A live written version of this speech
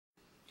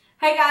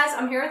Hey guys,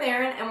 I'm here with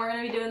Erin and we're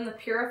going to be doing the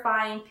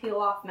purifying peel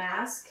off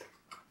mask.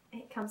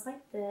 It comes like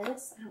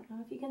this. I don't know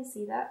if you can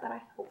see that, but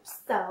I hope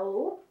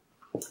so.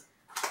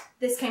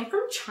 This came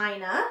from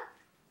China.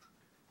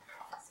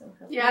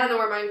 Yeah, I don't know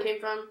where mine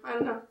came from. I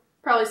don't know.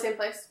 Probably same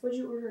place. What did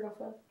you order it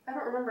off of? I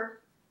don't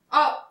remember.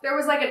 Oh, there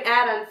was like an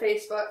ad on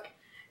Facebook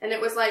and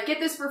it was like, get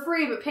this for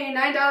free but pay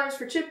 $9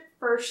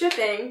 for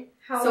shipping.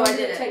 How long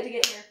did it take to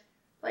get here?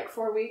 Like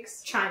 4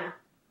 weeks. China.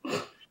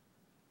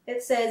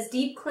 It says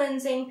deep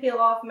cleansing peel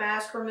off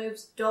mask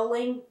removes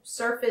dulling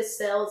surface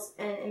cells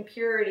and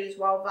impurities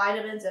while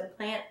vitamins and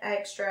plant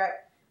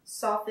extract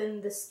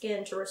soften the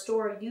skin to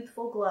restore a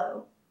youthful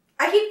glow.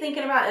 I keep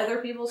thinking about other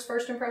people's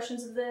first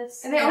impressions of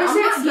this. And they always say I'm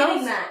it not smells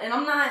getting that. And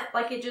I'm not,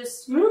 like, it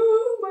just...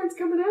 Ooh, mine's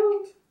coming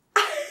out.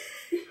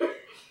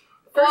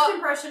 First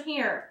impression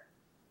here.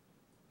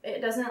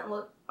 It doesn't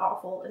look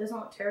awful. It doesn't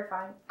look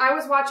terrifying. I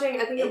was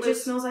watching, I think It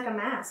just smells like a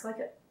mask.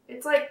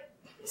 It's like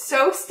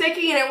so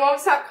sticky and it won't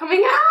stop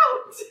coming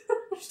out.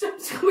 Stop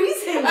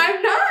squeezing.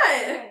 I'm not.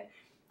 Okay.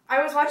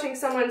 I was watching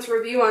someone's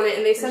review on it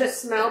and they said it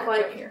smelled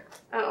like... Right here.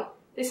 Oh.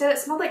 They said it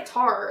smelled like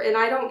tar and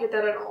I don't get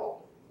that at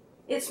all.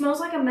 It smells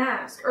like a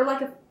mask. Or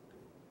like a...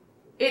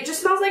 It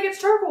just smells like it's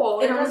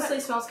charcoal. It honestly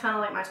smells kind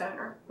of like my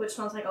toner, which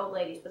smells like old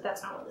ladies, but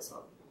that's not what this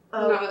smells.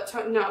 Oh.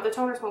 No, the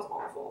toner smells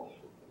awful.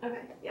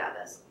 Okay, yeah, it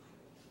does.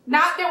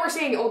 Not that we're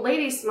saying old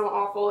ladies smell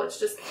awful, it's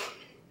just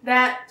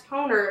that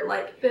toner,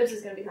 like... Bibs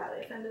is going to be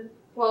highly offended.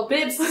 Well,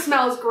 Bibs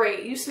smells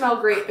great. You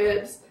smell great,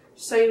 Bibs,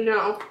 just so you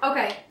know.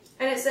 Okay,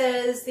 and it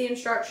says the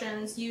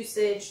instructions,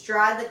 usage,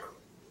 dry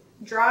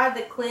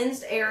the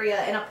cleansed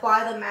area and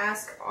apply the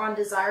mask on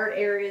desired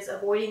areas,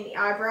 avoiding the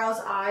eyebrows,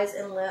 eyes,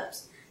 and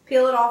lips.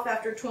 Peel it off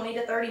after 20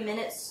 to 30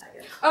 minutes.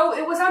 Oh,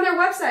 it was on their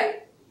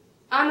website.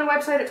 On the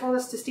website, it told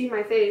us to steam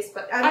my face,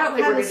 but I don't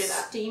think we're going to do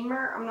that.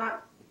 Steamer. I'm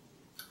not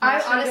I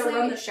sure honestly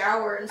run the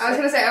shower. And I was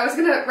going to say, I was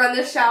going to run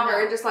this shower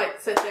and just, like,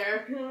 sit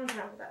there.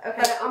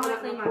 Okay, I'm going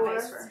to clean my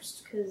face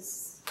first,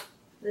 because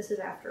this is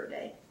after a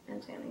day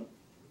and tanning.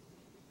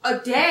 A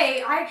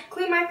day? I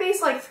cleaned my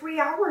face, like, 3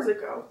 hours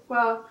ago.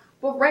 Well,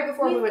 right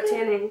before we went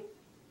tanning.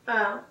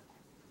 Oh.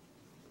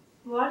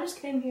 Well, I just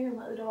came here and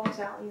let the dogs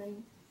out, and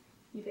then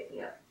you picked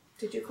me up.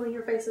 Did you clean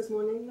your face this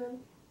morning, then?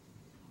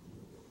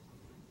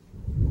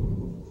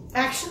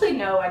 Actually,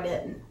 no, I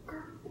didn't.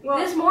 Well,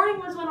 this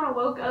morning was when I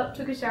woke up,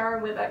 took a shower,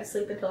 and went back to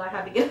sleep until I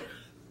had to get up.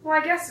 Well,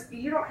 I guess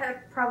you don't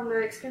have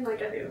problematic skin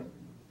like I do.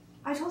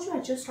 I told you I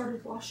just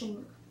started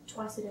washing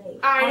twice a day.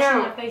 I know.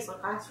 Washing my face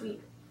like last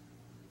week.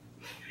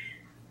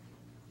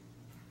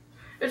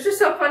 It's just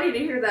so funny to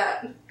hear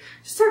that.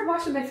 Just started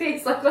washing my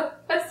face like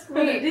last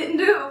week. It didn't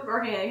do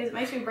beforehand because it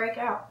makes me break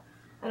out.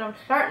 And I'm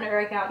starting to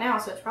break out now,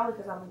 so it's probably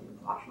because I'm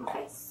washing my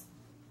face.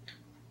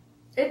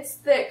 It's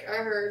thick, I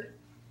heard.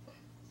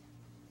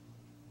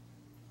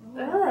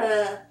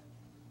 Ugh.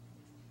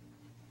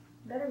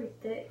 Better be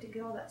thick to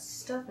get all that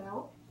stuff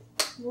out.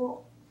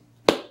 Well,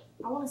 I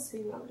want to see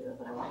what I'm doing,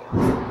 but I want to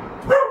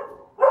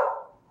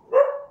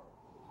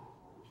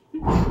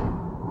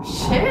go.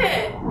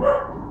 Shit!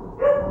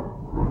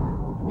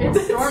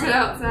 It's storming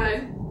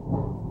outside.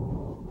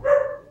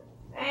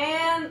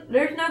 And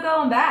there's no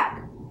going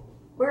back.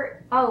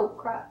 Where? Oh,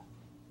 crap.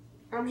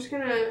 I'm just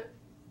gonna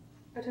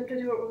attempt to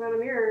do it without a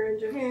mirror and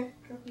just go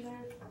from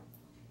there.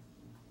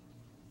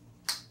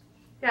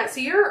 Yeah,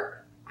 so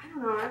I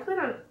don't know, I think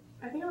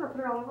I'm gonna put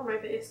it all over my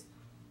face.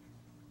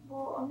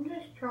 Well, I'm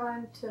just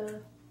trying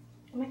to,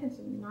 I'm making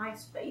some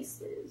nice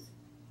faces.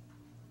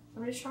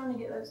 I'm just trying to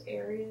get those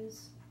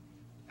areas.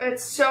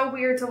 It's so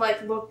weird to,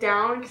 like, look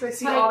down because I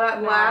see all that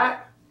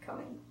black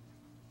coming.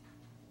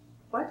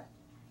 What?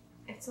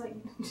 It's like...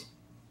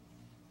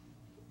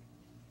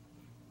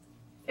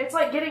 It's,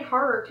 like, getting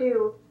harder,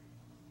 too.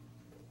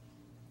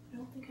 I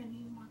don't think I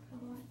need more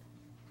color.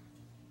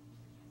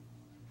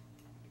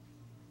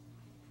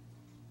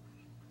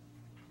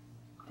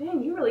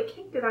 Dang, you really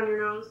kinked it on your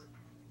nose.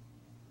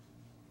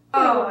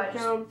 Oh,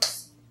 no.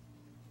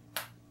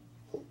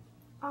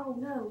 Oh,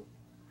 no.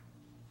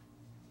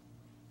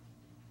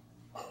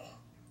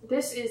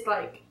 This is,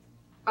 like,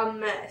 a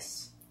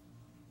mess.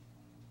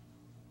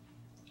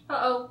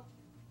 Uh-oh.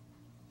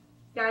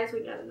 Guys, we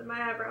got it in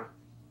my eyebrow.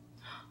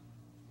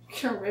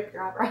 You're gonna rip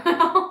your eyebrow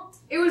out.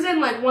 It was in,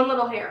 like, one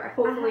little hair.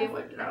 Hopefully it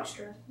wiped it out.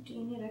 Extra. Do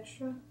you need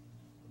extra?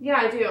 Yeah,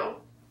 I do.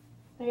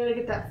 I gotta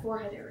get that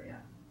forehead area.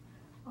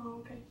 Oh,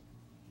 okay.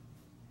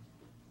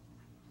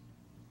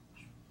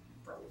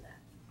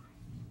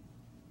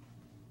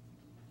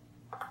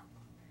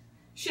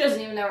 She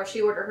doesn't even know where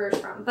she ordered hers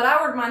from. But I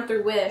ordered mine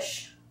through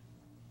Wish.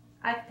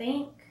 I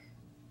think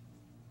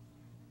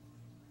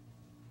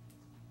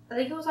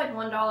it was like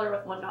 $1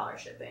 with $1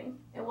 shipping.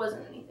 It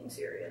wasn't anything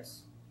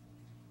serious.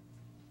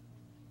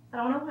 I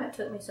don't know why it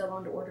took me so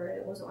long to order it.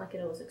 It wasn't like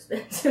it was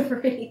expensive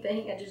or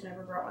anything. I just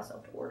never brought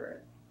myself to order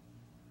it.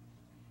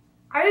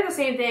 I did the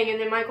same thing,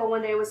 and then Michael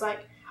one day was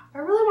like, I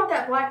really want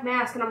that black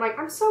mask. And I'm like,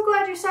 I'm so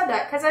glad you said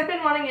that, because I've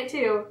been wanting it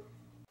too.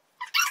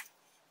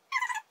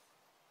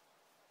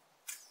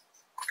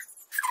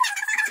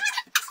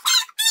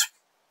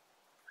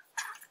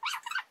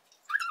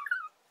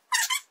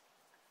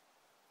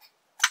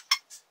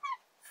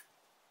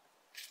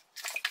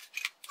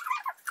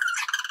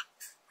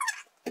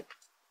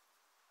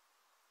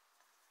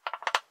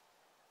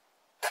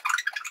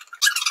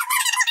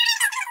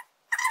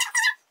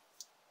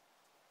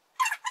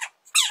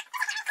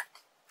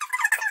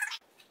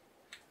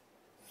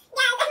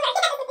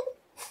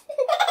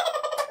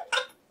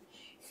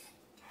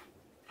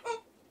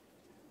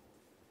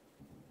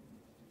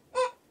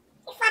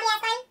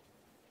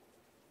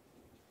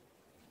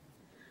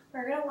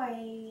 We're gonna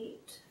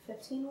wait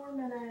 15 more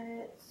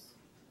minutes.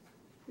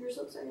 Yours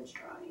looks like it's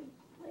drying.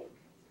 Like,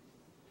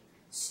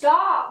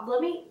 stop!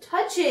 Let me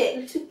touch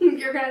it.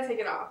 You're gonna take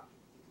it off.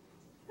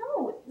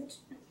 No,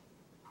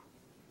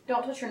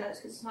 don't touch your nose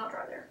because it's not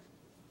dry there.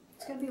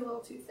 It's gonna be a little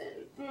too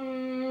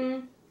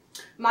thin.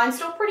 Mine's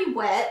still pretty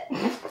wet.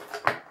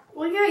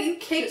 Well, yeah, you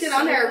caked it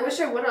on there. I wish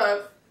I would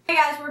have. Hey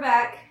guys, we're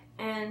back,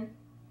 and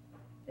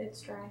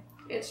it's dry.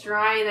 It's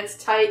dry and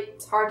it's tight.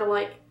 It's hard to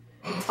like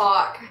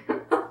talk.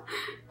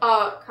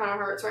 Kind of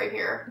hurts right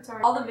here. It's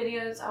alright. All the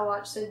videos I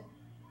watched said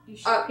you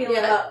should peel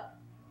it up.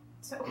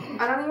 So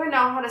I don't even know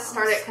how to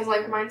start it because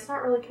like mine's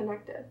not really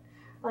connected.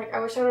 Like I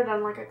wish I would have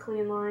done like a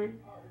clean line.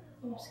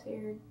 I'm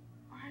scared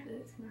that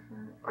it's gonna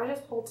hurt. I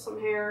just pulled some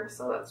hair,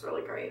 so that's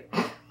really great.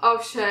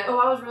 Oh shit. Oh,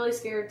 I was really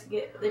scared to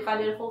get, if I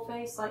did a full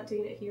face, like to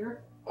get it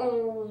here.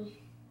 Oh.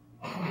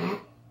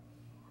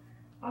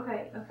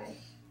 Okay.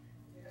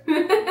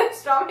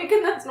 Stop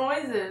making those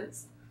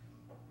noises.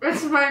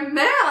 It's my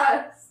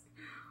mask.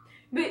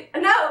 But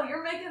no,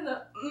 you're making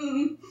the.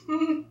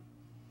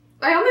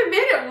 I only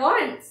made it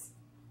once.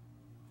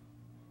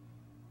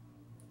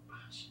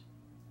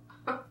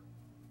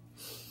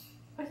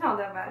 It's not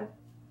that bad.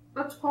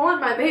 It's pulling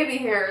my baby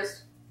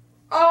hairs.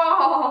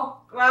 Oh.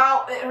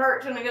 Well, it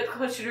hurts when it gets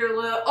closer to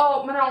your lip.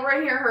 Oh, no,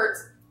 right here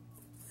hurts.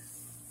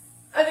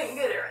 I didn't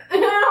get it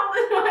right.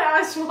 My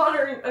eyes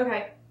watering.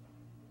 Okay.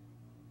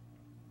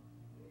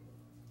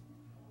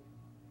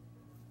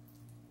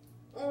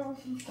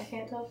 I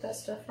can't tell if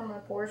that's stuff from my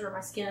pores or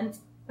my skin.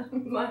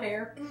 My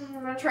hair.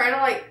 I'm trying to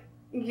like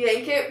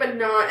yank it, but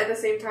not at the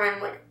same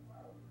time. Like,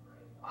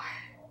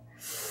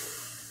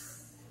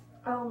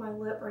 oh, my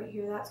lip right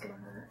here. That's gonna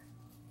hurt.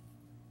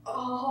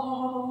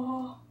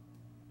 oh.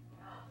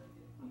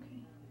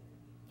 Okay.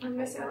 I'm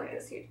missing like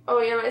this huge.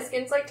 Oh yeah, my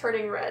skin's like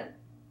turning red.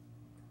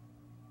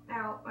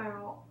 Ow.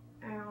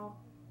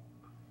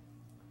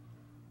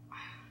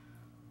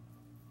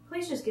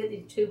 Please just get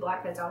these 2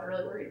 blackheads I was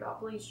really worried about.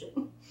 Please just.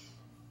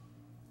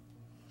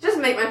 Just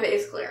make my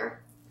face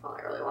clear. That's all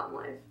I really want in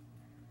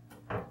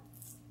life.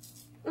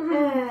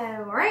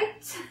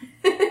 Alright.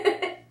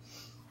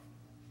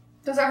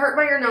 Does it hurt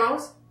by your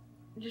nose?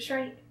 Just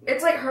right.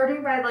 It's like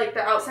hurting by like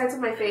the outsides of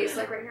my face,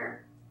 like right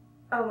here.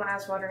 Oh, my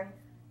eyes watering.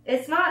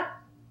 It's not.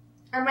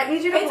 I might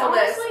need you to It's pull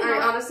this. honestly I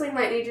not- honestly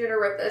might need you to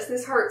rip this.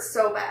 This hurts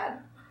so bad.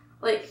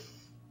 Like,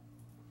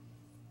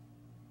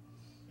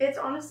 It's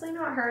honestly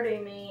not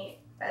hurting me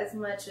as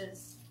much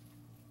as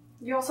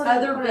you also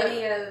other didn't put it-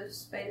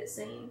 videos made it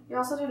seem. You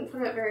also didn't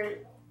put it very.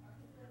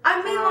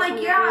 I mean, Oh, like,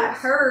 yeah, it yes.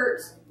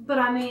 hurts, but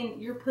I mean,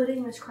 you're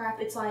putting this crap,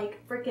 it's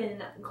like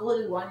freaking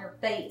glue on your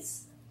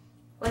face.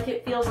 Like,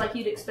 it feels like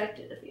you'd expect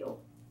it to feel.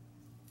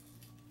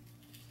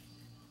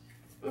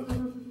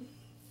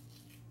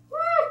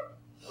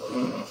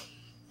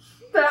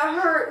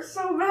 That hurts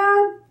so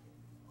bad.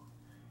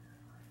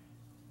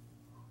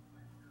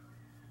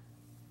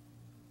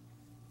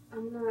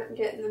 I'm gonna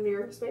get in the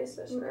mirror space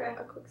just for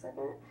a quick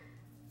second.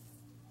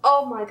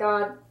 Oh my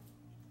god.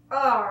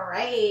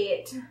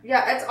 Alright.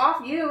 Yeah, it's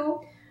off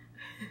you.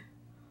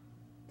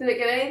 Did it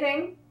get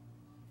anything?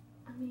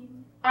 I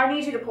mean, I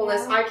need you to pull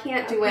this. I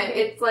can't do it.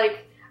 It's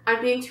like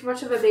I'm being too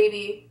much of a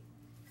baby.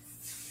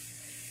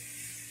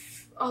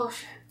 Oh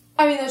shit.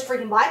 I mean, those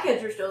freaking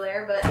blackheads are still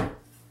there, but.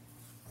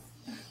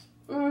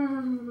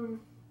 Mm.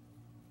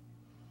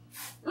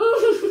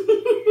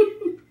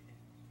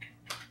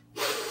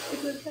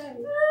 It's okay.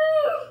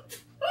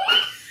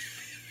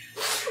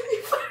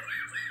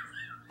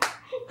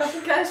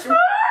 Oh, gosh, you're... I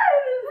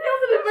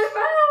inhaled it in my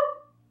mouth.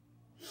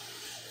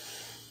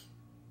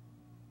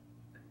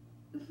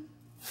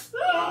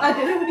 I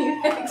did it when you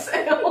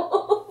exhale.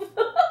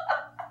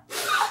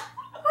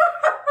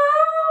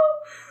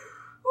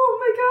 Oh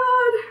my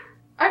god.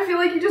 I feel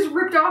like you just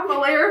ripped off a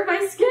layer of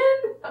my skin.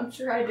 I'm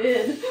sure I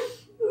did.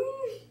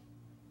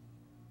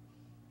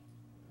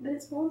 But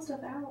it's pulling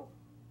stuff out.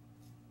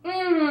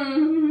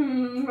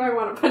 I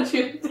want to punch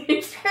you in the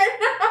face right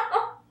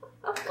now.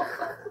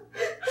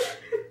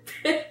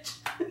 Bitch.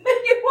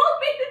 You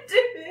want me to do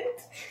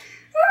it?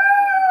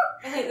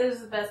 I think this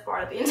is the best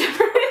part of the entire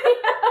video.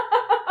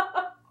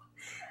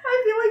 I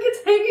feel like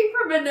it's hanging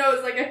from my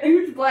nose like a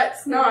huge black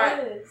snot.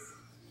 It is.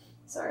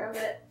 Sorry, I'm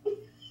it.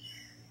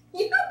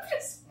 You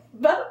just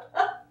bumped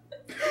up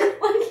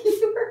like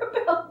you were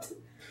about to.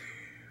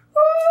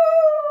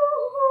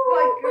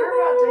 Like you're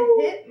about to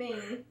hit me.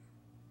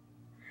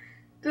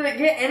 Did it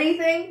get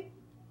anything?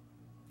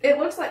 It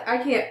looks like I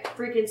can't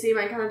freaking see.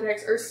 My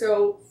contacts are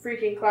so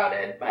freaking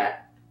clouded, but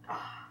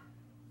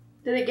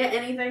did it get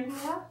anything?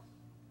 Yeah.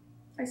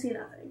 I see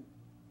nothing.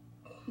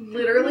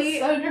 Literally.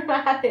 It's so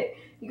dramatic.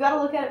 You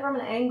gotta look at it from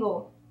an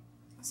angle.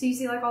 So you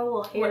see like all the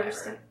little hairs.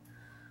 Whatever.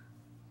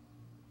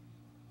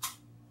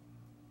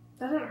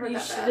 That didn't hurt You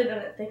that should bad. have done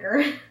it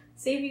thicker.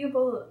 See if you can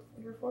pull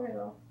your forehead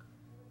off.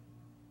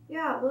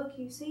 Yeah, look,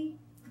 you see?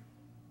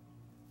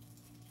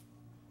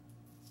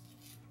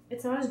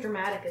 It's not as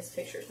dramatic as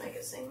pictures make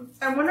it seem.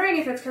 I'm wondering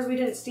if it's because we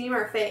didn't steam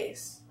our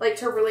face, like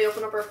to really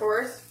open up our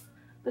pores.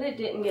 But it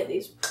didn't get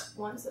these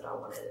ones that I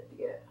wanted it to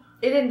get.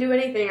 It didn't do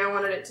anything I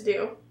wanted it to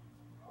do.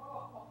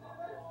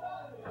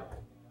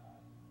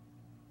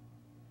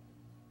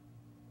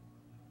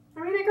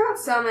 I mean, I got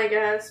some, I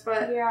guess,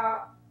 but Yeah.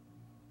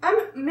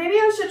 maybe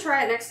I should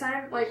try it next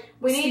time. Like,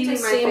 We need to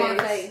steaming steam our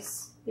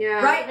face.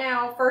 Yeah. Right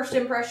now, first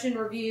impression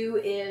review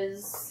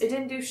is... It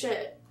didn't do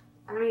shit.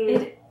 I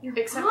mean, Your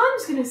except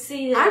mom's gonna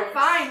see this. I'm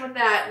fine with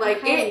that. Like,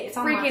 Okay, it it's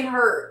on my- freaking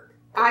hurt.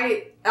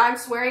 I'm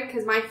swearing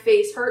because my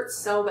face hurts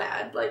so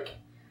bad. Like,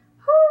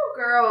 whoo,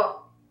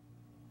 girl.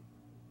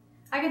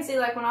 I can see,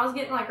 like, when I was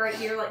getting, like, right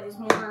here, like, these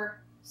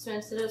more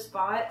sensitive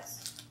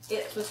spots,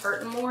 it was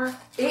hurting more.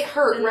 It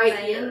hurt In the right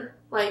vein. here.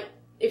 Like,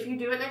 if you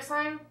do it next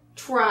time,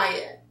 try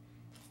it.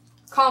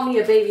 Call me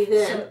a baby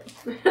then.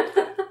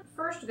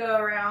 First go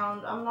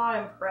around, I'm not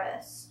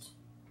impressed.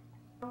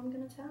 I'm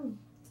gonna tell him.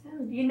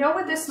 You know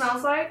what this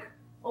smells like?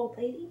 Old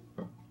lady?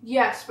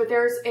 Yes, but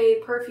there's a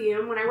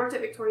perfume. When I worked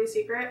at Victoria's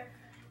Secret,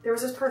 there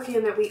was this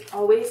perfume that we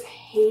always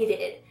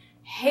hated.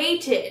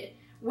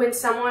 When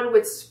someone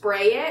would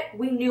spray it.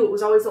 We knew it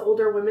was always the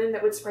older women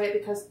that would spray it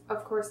because,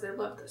 of course, they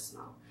love the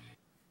smell.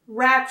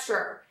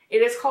 Rapture. It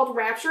is called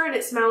Rapture, and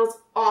it smells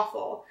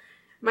awful.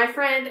 My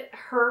friend,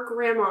 her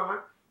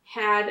grandma,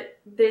 had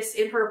this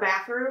in her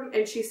bathroom,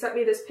 and she sent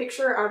me this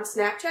picture on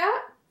Snapchat.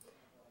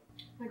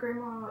 My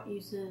grandma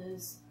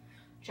uses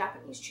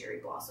Japanese cherry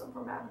blossom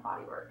from Bath &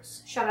 Body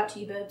Works. Shout out to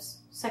you, Bibs.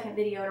 Second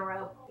video in a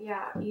row.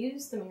 Yeah,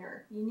 use the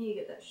mirror. You need to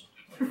get that shit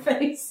in your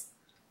face.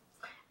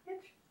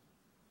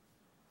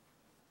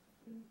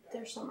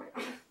 There's some right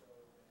there.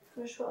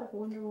 I just feel like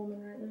Wonder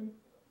Woman right now.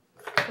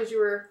 Because you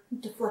were...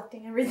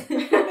 Deflecting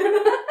everything.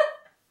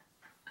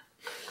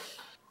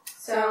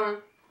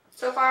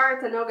 So far,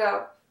 it's a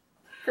no-go.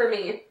 For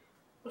me.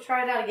 We'll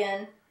try it out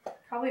again.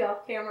 Probably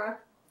off camera.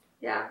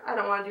 Yeah, I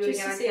don't want to do it Just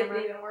again to on see camera.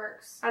 if it even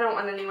works. I don't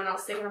want anyone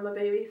else thinking I'm a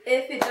baby.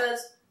 If it does,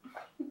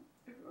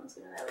 everyone's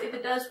gonna know. If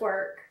it does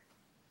work,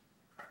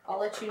 I'll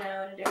let you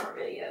know in a different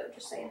video.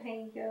 Just saying,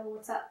 hey, yo,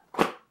 what's up?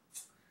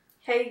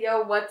 Hey,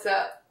 yo, what's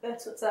up?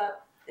 That's what's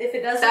up. If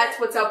it doesn't, That's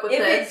what's up with if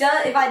this. it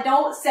does, if I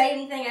don't say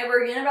anything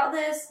ever again about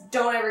this,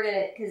 don't ever get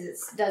it because it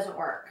doesn't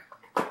work.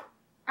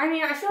 I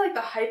mean, I feel like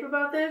the hype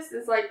about this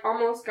is like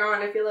almost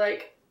gone. I feel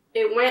like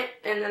it went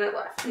and then it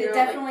left. It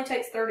definitely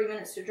takes 30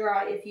 minutes to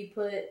dry if you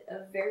put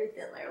a very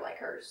thin layer like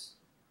hers.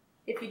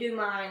 If you do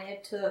mine,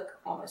 it took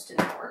almost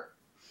an hour.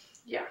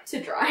 Yeah.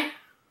 To dry.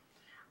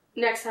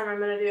 Next time I'm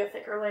going to do a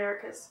thicker layer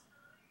because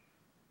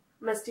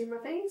I'm going to steam my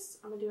face.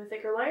 I'm going to do a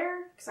thicker layer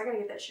because I got to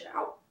get that shit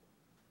out.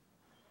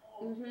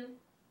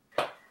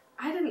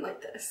 I didn't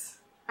like this.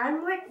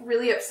 I'm like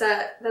really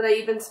upset that I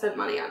even spent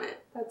money on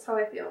it. That's how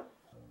I feel.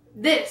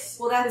 This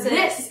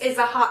is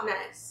a hot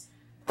mess.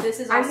 This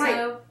is I'm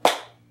also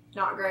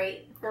not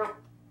great. No.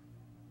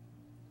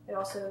 It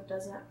also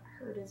doesn't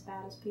hurt as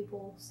bad as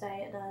people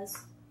say it does.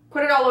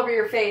 Put it all over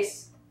your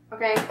face,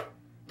 okay?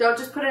 Don't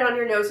just put it on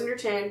your nose and your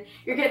chin.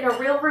 You're getting a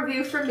real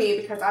review from me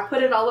because I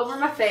put it all over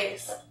my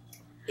face.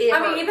 I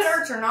mean, if it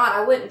hurts or not,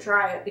 I wouldn't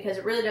try it because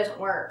it really doesn't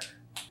work.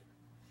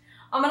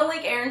 I'm going to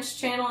link Erin's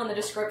channel in the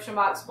description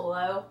box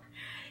below.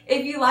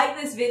 If you like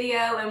this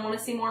video and want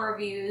to see more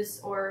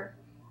reviews or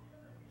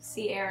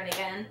see Erin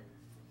again,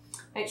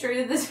 make sure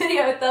you give this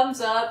video a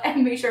thumbs up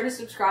and be sure to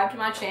subscribe to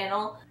my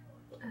channel.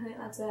 I think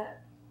that's it.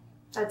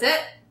 That's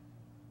it.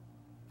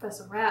 That's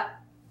a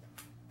wrap.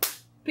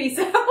 Peace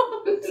out.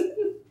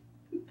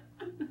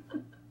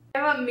 I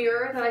have a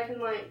mirror that I can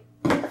like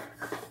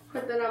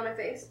put that on my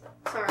face.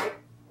 Sorry.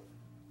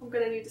 I'm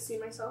gonna need to see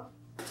myself.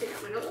 Take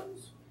out my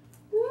nose.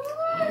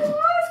 I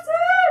lost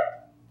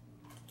it!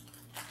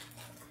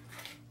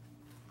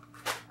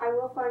 I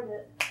will find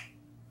it.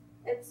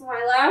 It's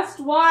my last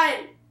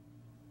one!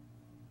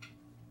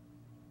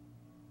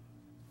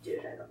 Dude,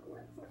 I don't know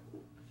where the fuck.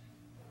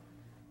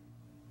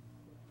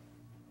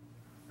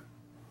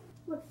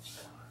 What?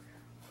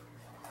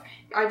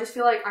 I just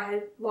feel like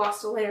I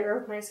lost a layer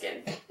of my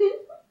skin.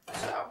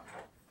 So.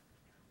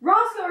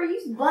 Roscoe, are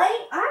you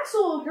laying?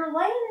 Axel, you're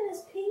laying in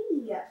his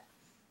pee. Ick.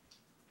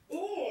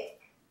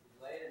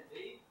 Laying in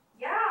pee?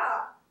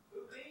 Yeah. Who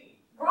pee?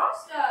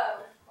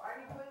 Roscoe. Why are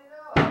you putting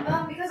it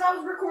up? Because I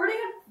was recording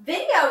a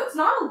video. It's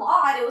not a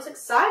lot. It was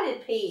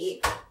excited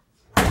pee.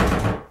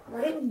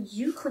 Why didn't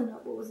you clean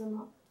up what was in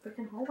the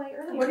freaking hallway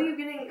earlier? What are you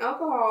getting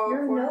alcohol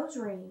Your for? nose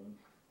ring.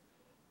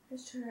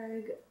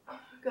 Hashtag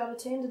got a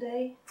tan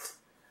today.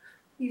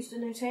 Used a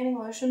new tanning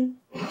lotion.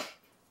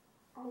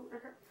 Oh,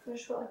 okay. I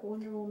just felt like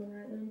Wonder Woman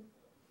right now.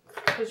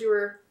 Because you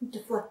were...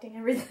 Deflecting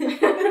everything.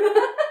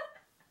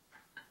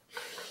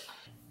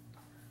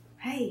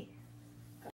 Hey.